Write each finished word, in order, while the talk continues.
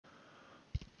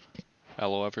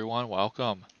Hello everyone,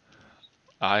 welcome.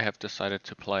 I have decided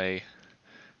to play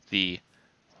the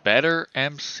Better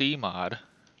MC mod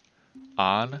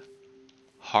on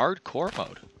hardcore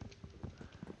mode.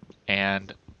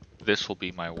 And this will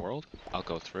be my world. I'll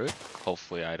go through it.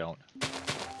 Hopefully I don't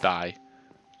die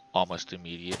almost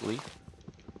immediately.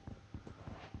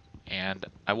 And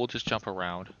I will just jump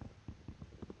around,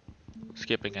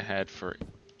 skipping ahead for,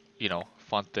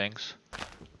 fun things.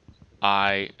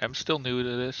 I am still new to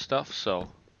this stuff, so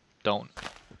don't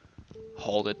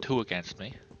hold it too against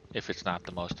me if it's not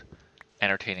the most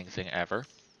entertaining thing ever.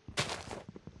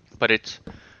 But it's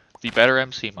the Better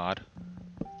MC mod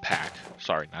pack.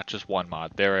 Sorry, not just one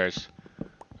mod. There is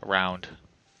around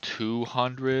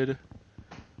 200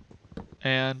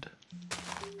 and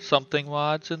something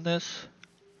mods in this.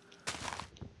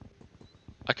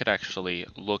 I could actually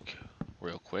look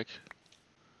real quick.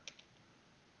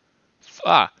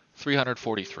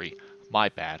 343. My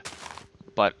bad.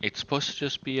 But it's supposed to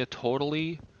just be a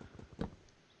totally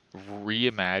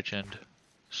reimagined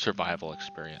survival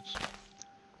experience.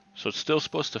 So it's still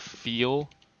supposed to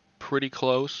feel pretty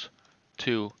close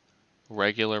to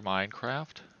regular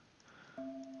Minecraft,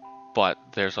 but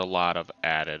there's a lot of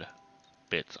added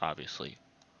bits, obviously.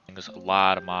 There's a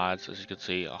lot of mods, as you can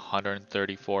see,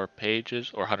 134 pages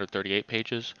or 138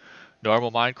 pages.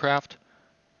 Normal Minecraft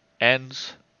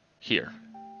ends here.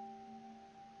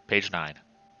 Page 9.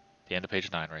 The end of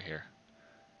page 9 right here.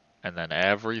 And then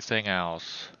everything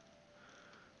else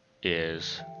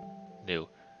is new.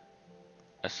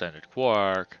 Ascended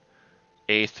Quark,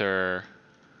 Aether,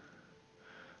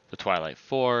 the Twilight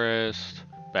Forest,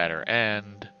 Better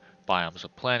End, Biomes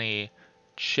of Plenty,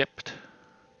 Chipped,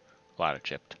 a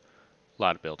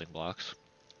lot of building blocks.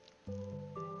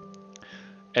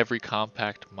 Every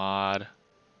compact mod,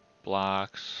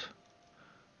 blocks,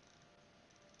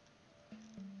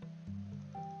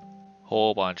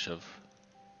 whole bunch of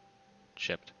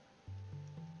chipped.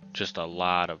 Just a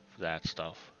lot of that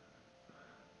stuff.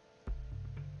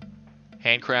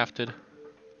 Handcrafted,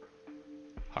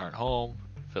 Heart Home,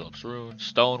 Phillips Rune,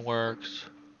 Stoneworks,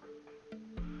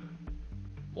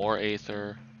 more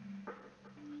Aether,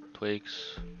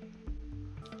 Twigs.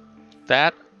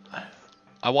 That,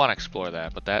 I want to explore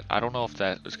that, but that, I don't know if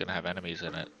that is going to have enemies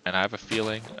in it. And I have a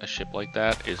feeling a ship like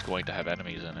that is going to have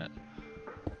enemies in it.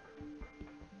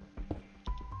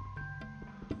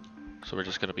 So we're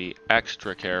just going to be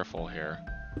extra careful here,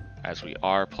 as we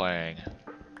are playing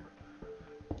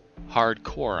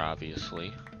hardcore,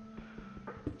 obviously.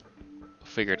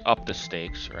 Figured up the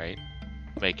stakes, right?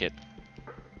 Make it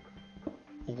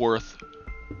worth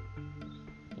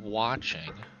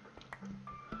watching.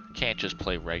 Can't just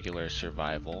play regular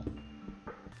survival.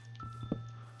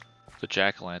 The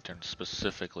jack-o'-lanterns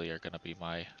specifically are going to be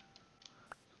my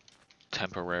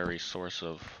temporary source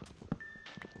of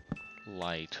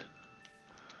light.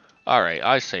 Alright,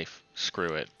 I say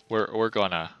screw it.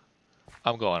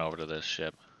 I'm going over to this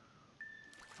ship.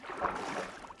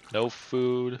 No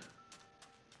food.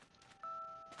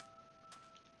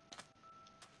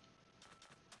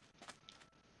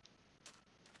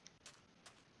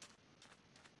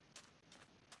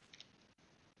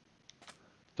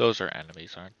 Those are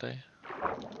enemies, aren't they?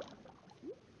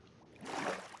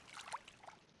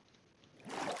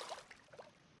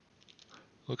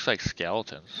 Looks like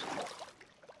skeletons.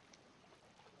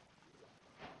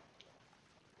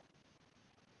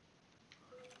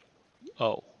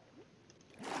 Oh.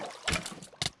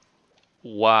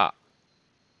 Wow.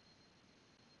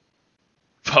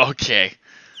 Okay.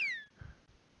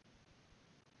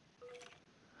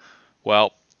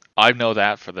 Well, I know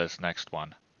that for this next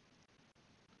one.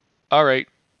 Alright.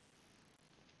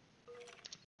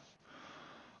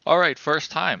 Alright,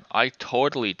 first time. I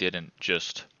totally didn't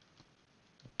just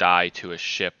die to a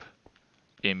ship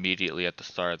immediately at the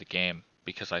start of the game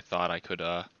because I thought I could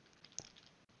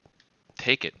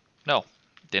take it. No,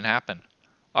 didn't happen.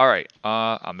 Alright,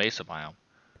 a mesa biome.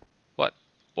 What?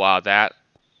 Wow, that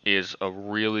is a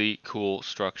really cool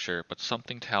structure, but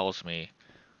something tells me,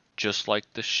 just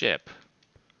like the ship,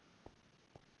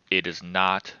 it is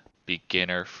not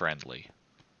beginner friendly.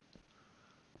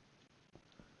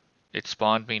 It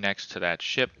spawned me next to that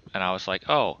ship, and I was like,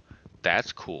 oh,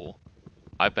 that's cool.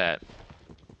 I bet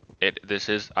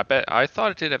I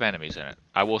thought it did have enemies in it.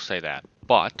 I will say that.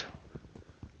 But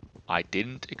I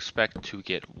didn't expect to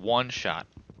get one shot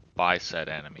by said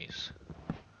enemies.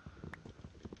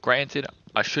 Granted,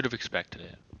 I should have expected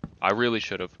it. I really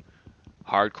should have.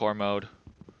 Hardcore mode.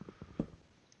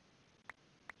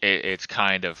 It's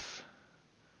kind of...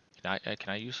 Can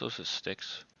I use those as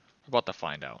sticks? We're about to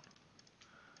find out.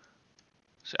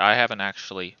 See, I haven't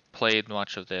actually played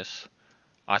much of this.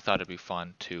 I thought it'd be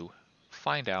fun to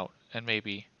find out, and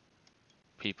maybe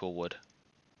people would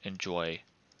enjoy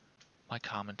my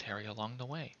commentary along the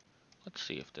way. Let's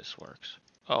see if this works.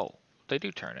 Oh, they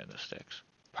do turn into sticks.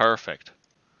 Perfect.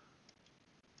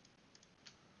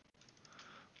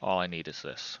 All I need is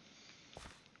this.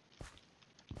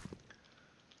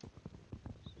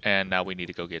 And now we need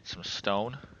to go get some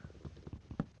stone.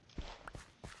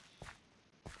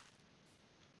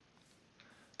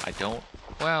 I don't...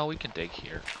 Well, we can dig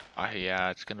here. Yeah,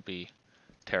 it's going to be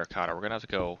terracotta. We're going to have to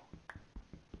go...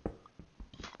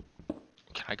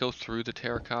 Can I go through the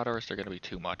terracotta, or is there going to be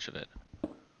too much of it?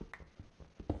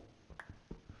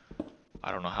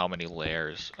 I don't know how many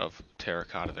layers of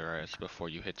terracotta there is before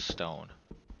you hit stone.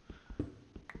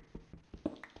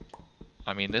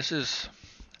 I mean, this is...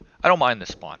 I don't mind this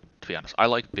spawn, to be honest. I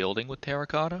like building with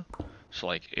terracotta. So,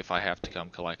 like, if I have to come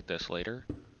collect this later,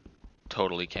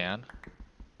 totally can.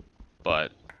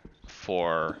 But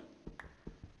for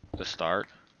the start,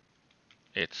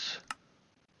 it's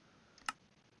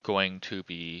going to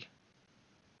be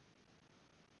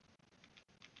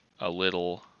a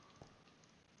little...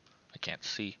 I can't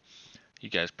see. You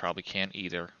guys probably can't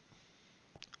either.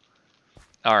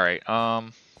 Alright,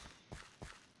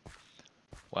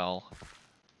 well...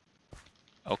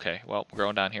 Okay, well, we're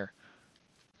going down here.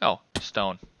 Oh,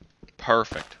 stone.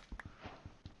 Perfect.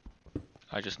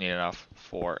 I just need enough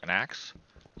for an axe,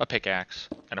 a pickaxe,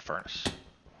 and a furnace.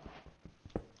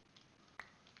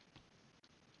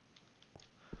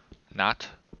 Not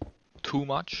too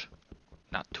much,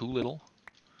 not too little.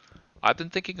 I've been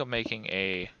thinking of making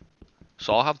a...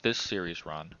 So I'll have this series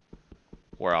run,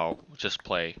 where I'll just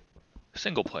play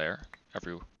single player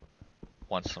every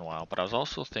once in a while, but I was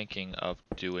also thinking of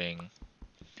doing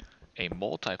a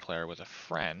multiplayer with a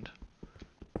friend,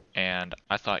 and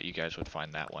I thought you guys would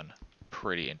find that one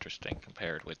pretty interesting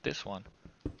compared with this one.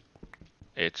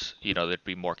 It's, you know, there'd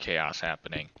be more chaos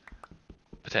happening,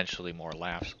 potentially more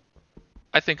laughs.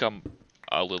 I think I'm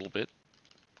a little bit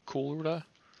cooler to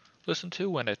listen to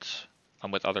when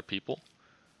I'm with other people.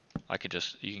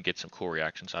 You can get some cool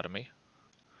reactions out of me.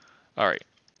 Alright,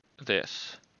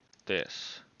 this,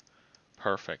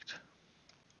 perfect.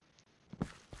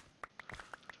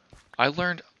 I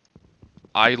learned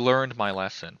my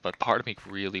lesson, but part of me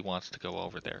really wants to go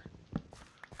over there.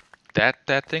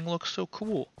 That thing looks so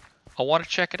cool. I want to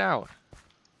check it out.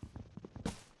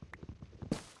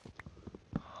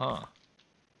 Huh.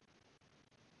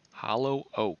 Hollow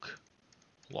oak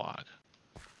log.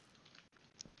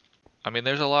 I mean,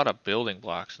 there's a lot of building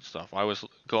blocks and stuff. I was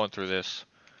going through this,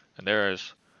 and there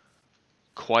is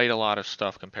quite a lot of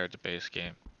stuff compared to base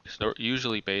game. So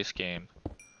usually base game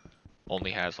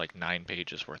only has like 9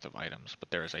 pages worth of items,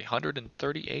 but there is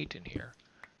 138 in here.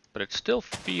 But it still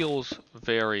feels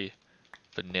very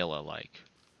vanilla-like,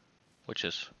 which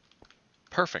is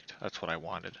perfect. That's what I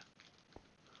wanted.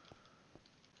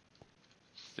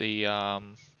 The,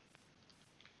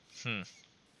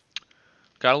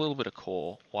 got a little bit of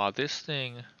coal. Wow, this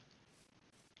thing...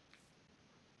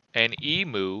 An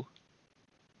emu...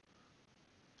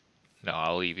 No,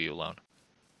 I'll leave you alone.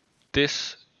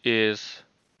 This is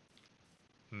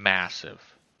massive.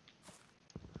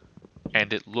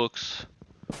 And it looks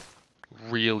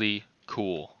really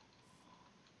cool.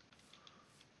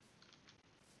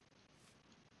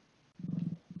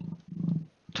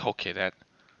 Okay, that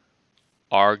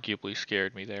arguably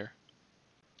scared me there.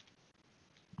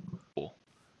 Cool.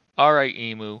 Alright,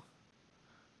 emu.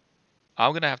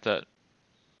 I'm gonna have to...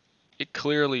 It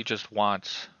clearly just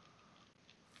wants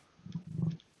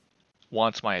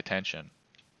my attention.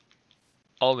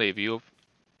 I'll leave you.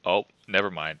 Oh,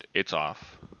 never mind. It's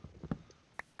off.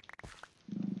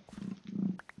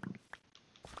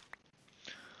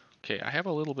 Okay, I have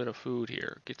a little bit of food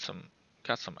here.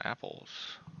 Got some apples.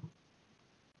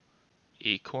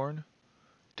 Acorn?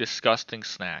 Disgusting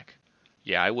snack.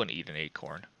 Yeah, I wouldn't eat an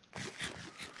acorn.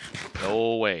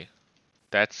 No way.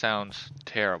 That sounds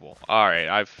terrible.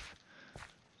 Alright,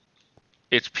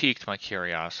 it's piqued my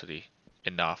curiosity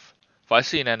enough. If I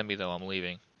see an enemy though, I'm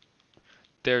leaving.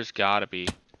 There's gotta be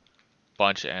a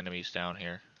bunch of enemies down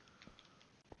here.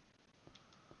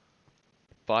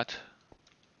 But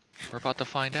we're about to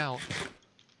find out.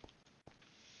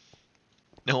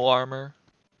 No armor.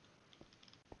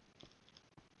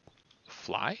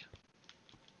 Fly?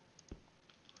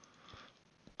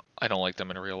 I don't like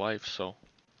them in real life, so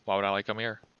why would I like them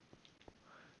here?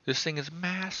 This thing is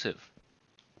massive.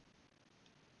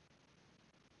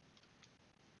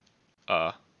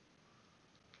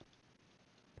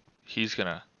 He's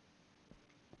gonna...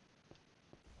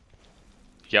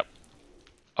 Yep.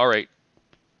 Alright.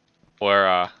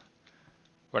 We're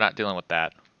not dealing with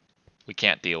that. We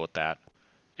can't deal with that.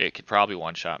 It could probably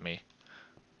one-shot me.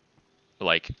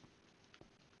 Like,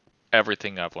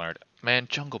 everything I've learned. Man,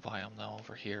 jungle biome though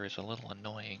over here is a little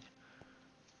annoying.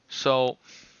 So,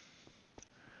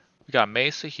 we got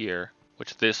Mesa here,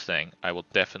 which this thing, I will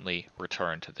definitely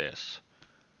return to this.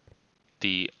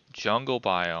 The jungle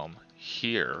biome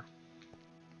here,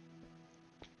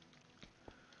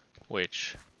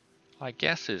 which I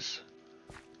guess is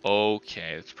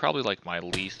okay. It's probably like my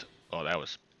least... Oh, that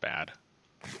was bad.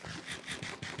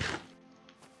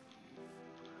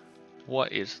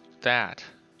 What is that?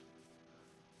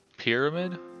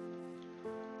 Pyramid?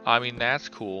 I mean, that's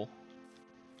cool.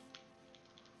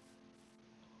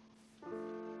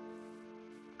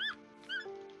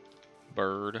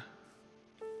 Bird.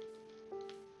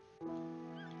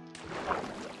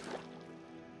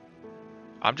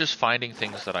 I'm just finding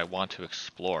things that I want to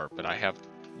explore, but I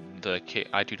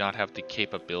do not have the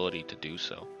capability to do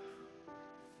so.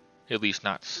 At least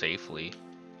not safely.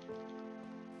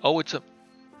 Oh, it's a...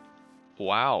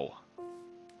 Wow.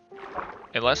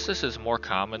 Unless this is more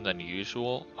common than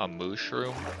usual, a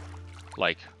mushroom,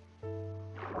 like...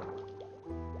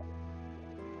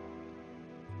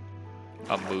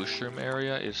 A mushroom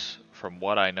area is, from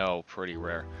what I know, pretty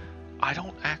rare. I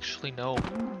don't actually know.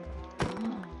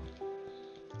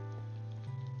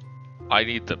 I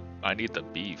need the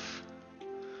beef.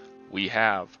 We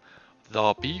have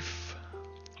the beef.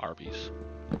 Arby's.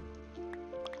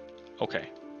 Okay.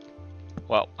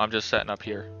 Well, I'm just setting up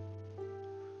here.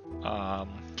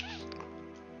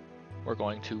 We're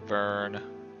going to burn...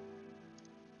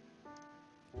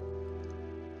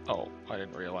 Oh, I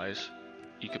didn't realize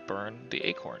you could burn the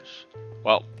acorns.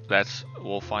 Well,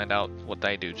 we'll find out what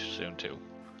they do soon too.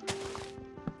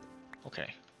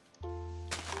 Okay.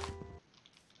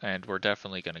 And we're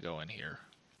definitely gonna go in here.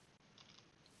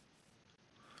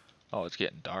 Oh, it's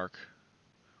getting dark.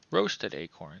 Roasted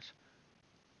acorns.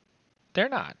 They're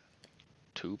not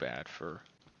too bad for...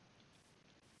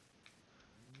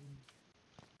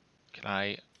 Can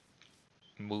I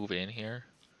move in here?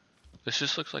 This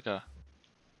just looks like a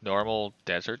normal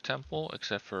desert temple,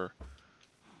 except for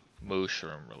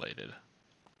mushroom related.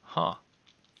 Huh.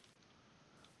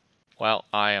 Well,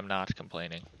 I am not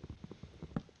complaining.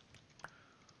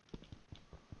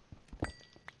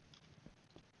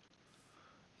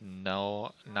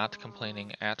 No, not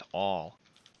complaining at all.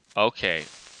 Okay.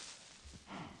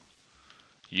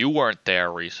 You weren't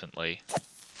there recently.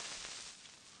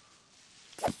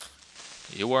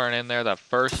 You weren't in there the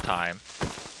first time.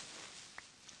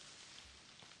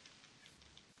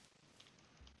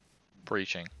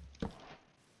 Preaching.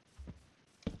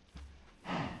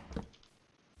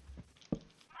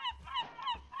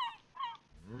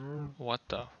 What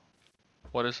the?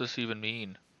 What does this even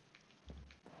mean?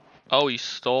 Oh, he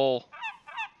stole...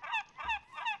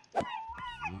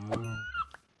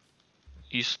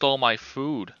 He stole my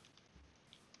food.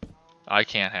 I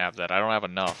can't have that. I don't have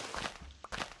enough.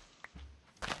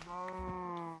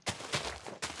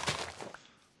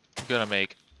 I'm gonna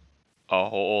make a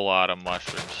whole lot of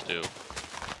mushroom stew.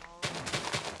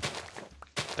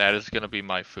 That is gonna be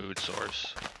my food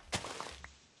source.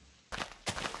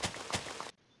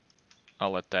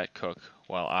 I'll let that cook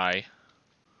while I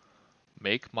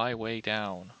make my way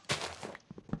down.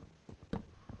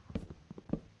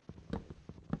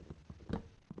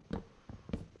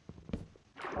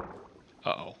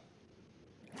 Uh-oh.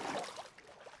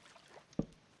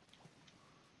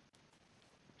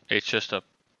 It's just a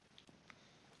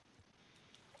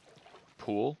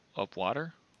pool of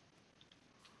water?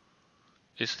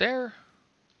 Is there?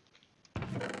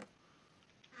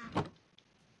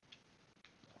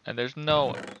 And there's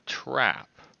no trap.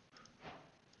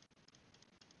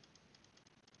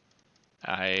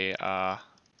 I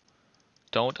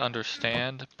don't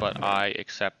understand, but I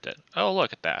accept it. Oh,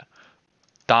 look at that.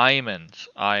 Diamonds.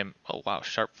 Oh wow,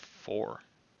 sharp 4.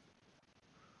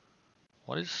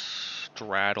 What is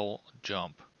straddle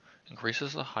jump?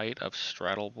 Increases the height of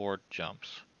straddle board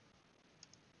jumps.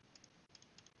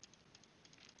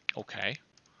 Okay.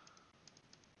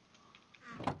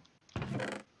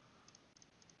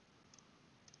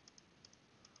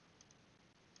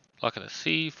 Luck of the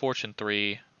Sea, Fortune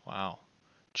 3. Wow.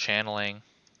 Channeling.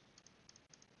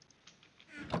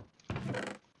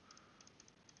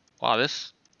 Wow,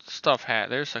 this stuff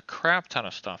there's a crap ton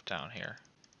of stuff down here.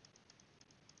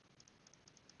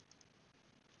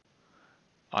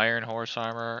 Iron horse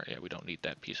armor. Yeah, we don't need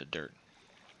that piece of dirt.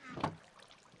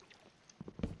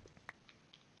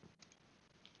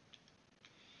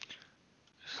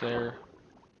 Is there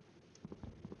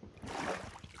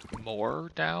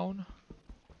more down?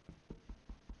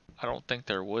 I don't think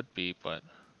there would be, but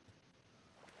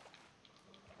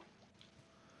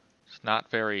not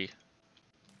very...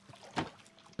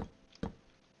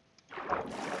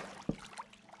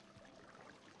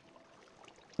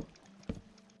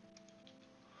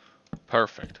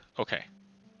 Perfect. Okay.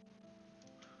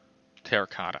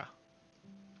 Terracotta.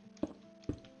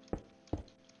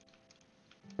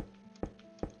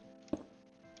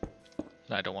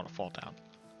 I don't want to fall down.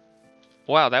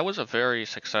 Wow, that was a very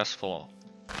successful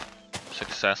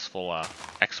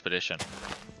expedition.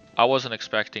 I wasn't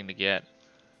expecting to get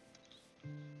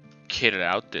kitted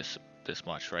out this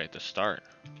much right at the start.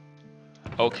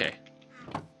 Okay.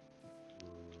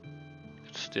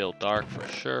 It's still dark for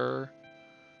sure.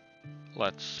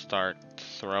 Let's start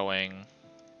throwing.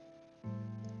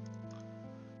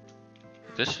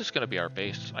 This is going to be our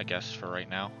base, I guess, for right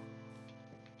now.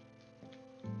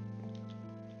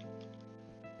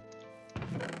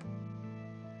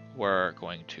 We're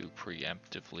going to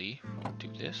preemptively do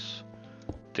this.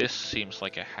 This seems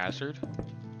like a hazard.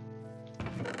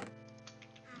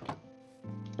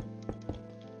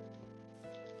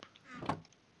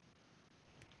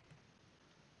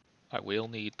 I will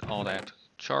need all that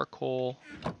charcoal.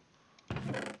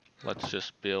 Let's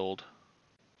just build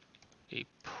a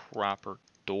proper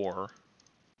door.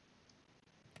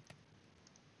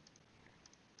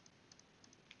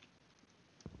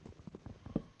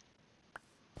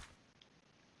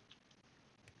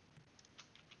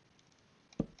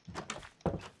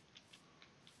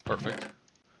 Perfect.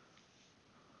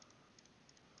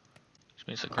 Which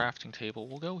means the crafting table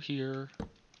will go here.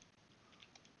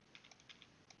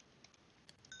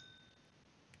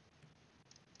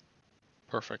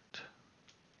 Perfect.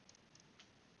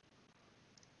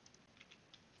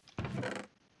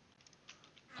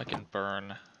 I can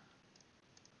burn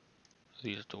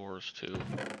these doors too.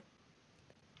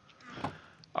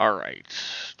 All right.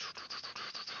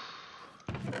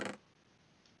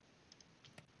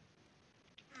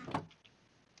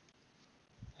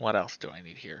 What else do I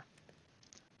need here?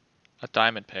 A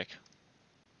diamond pick.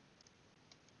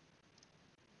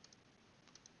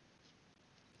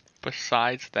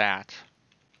 Besides that,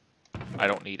 I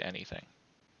don't need anything.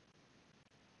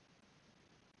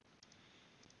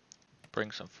 Bring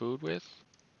some food with,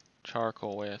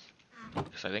 charcoal with,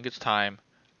 because I think it's time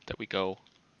that we go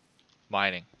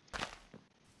mining.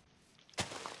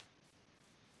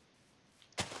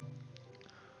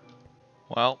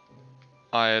 Well,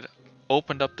 I had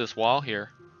opened up this wall here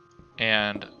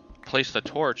and placed a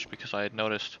torch because I had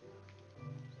noticed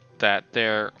that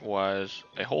there was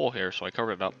a hole here, so I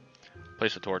covered it up,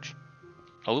 placed a torch.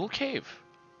 A little cave.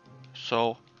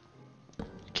 So,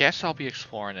 guess I'll be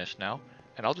exploring this now,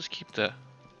 and I'll just keep the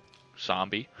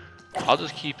zombie. I'll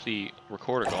just keep the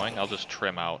recorder going. I'll just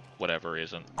trim out whatever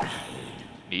isn't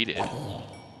needed.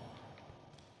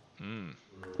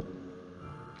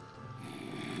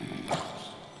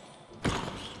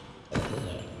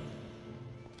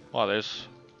 Well, there's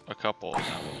a couple of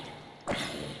them.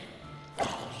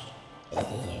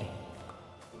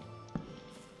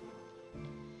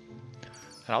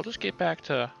 And I'll just get back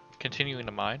to continuing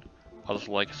to mine. I'll just,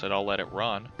 like I said, I'll let it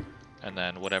run, and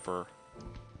then whatever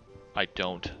I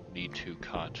don't need to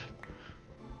cut.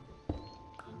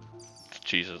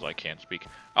 Jesus, I can't speak.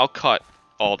 I'll cut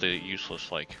all the useless,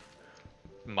 like,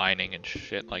 mining and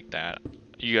shit like that.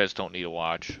 You guys don't need to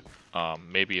watch.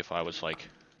 Maybe if I was, like,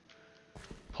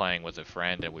 playing with a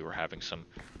friend and we were having some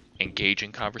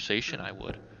engaging conversation, I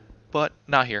would. But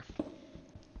not here.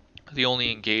 The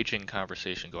only engaging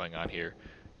conversation going on here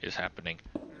is happening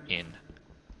in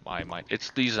my mind.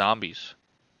 It's these zombies.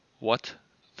 What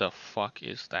the fuck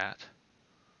is that?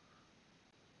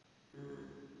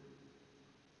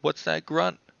 What's that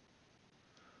grunt?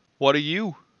 What are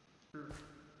you?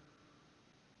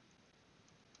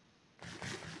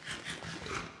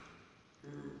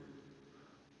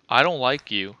 I don't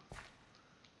like you.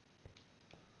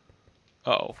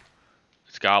 Uh-oh.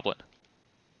 It's Goblin.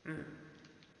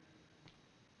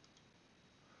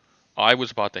 I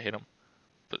was about to hit him,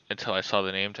 but until I saw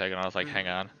the name tag and I was like, hang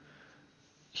on.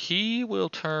 He will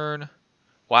turn...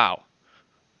 Wow.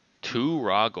 2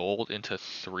 raw gold into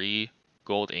 3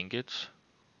 gold ingots.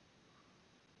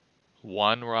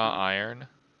 1 raw iron.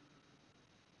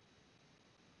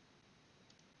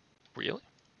 Really?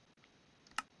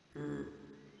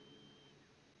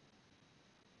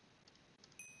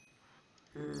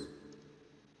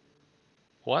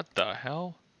 What the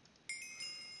hell?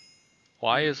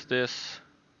 Why is this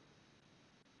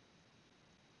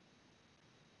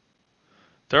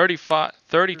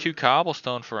 32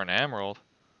 cobblestone for an emerald?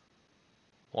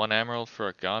 1 emerald for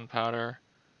a gunpowder,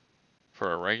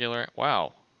 for a regular.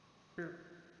 Wow.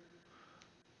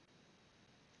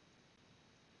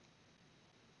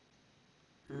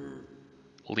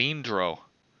 Leandro.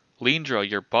 Leandro,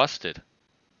 you're busted.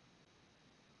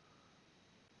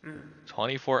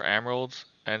 24 emeralds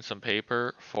and some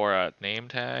paper for a name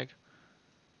tag.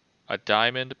 A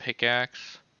diamond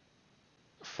pickaxe.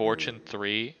 Fortune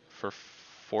 3 for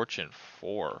Fortune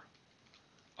 4.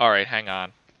 Alright, hang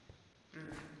on.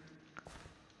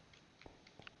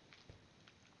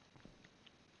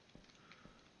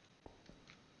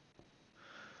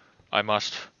 I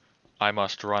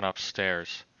must run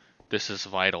upstairs. This is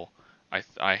vital.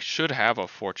 I should have a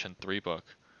Fortune 3 book,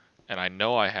 and I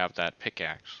know I have that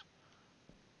pickaxe.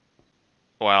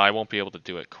 Well, I won't be able to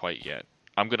do it quite yet.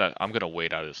 I'm gonna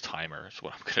wait out his timer is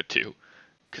what I'm gonna do,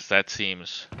 because that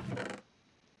seems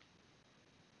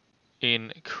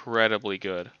incredibly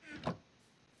good.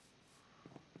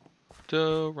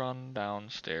 To run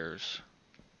downstairs.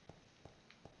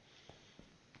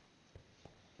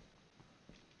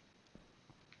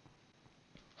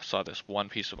 I saw this one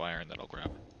piece of iron that I'll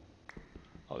grab.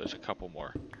 Oh, there's a couple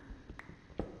more.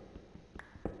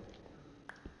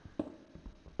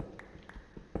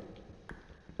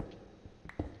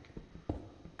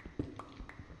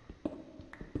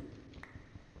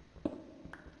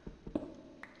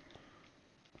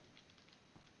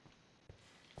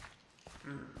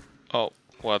 Oh,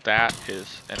 well, that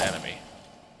is an enemy.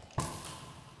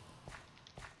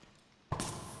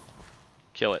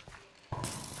 Kill it.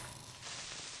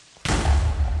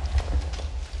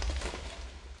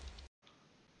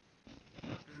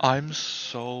 I'm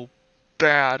so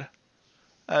bad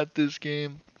at this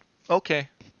game. Okay.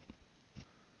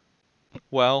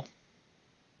 Well,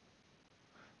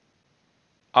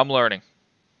 I'm learning.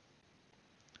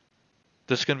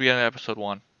 This is going to be on episode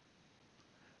 1.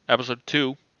 Episode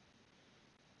 2,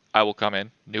 I will come in,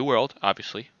 new world,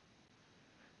 obviously,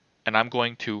 and I'm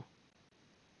going to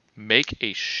make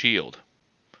a shield.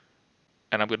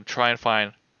 And I'm going to try and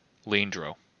find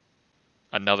Leandro.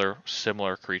 Another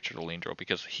similar creature to Leandro,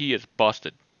 because he is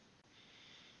busted.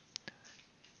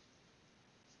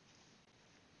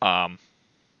 Man,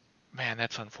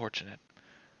 that's unfortunate.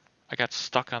 I got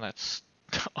stuck on that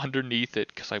underneath it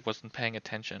because I wasn't paying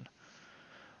attention.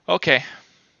 Okay.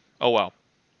 Oh well.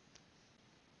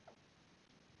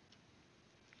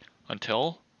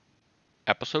 Until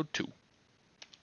episode 2.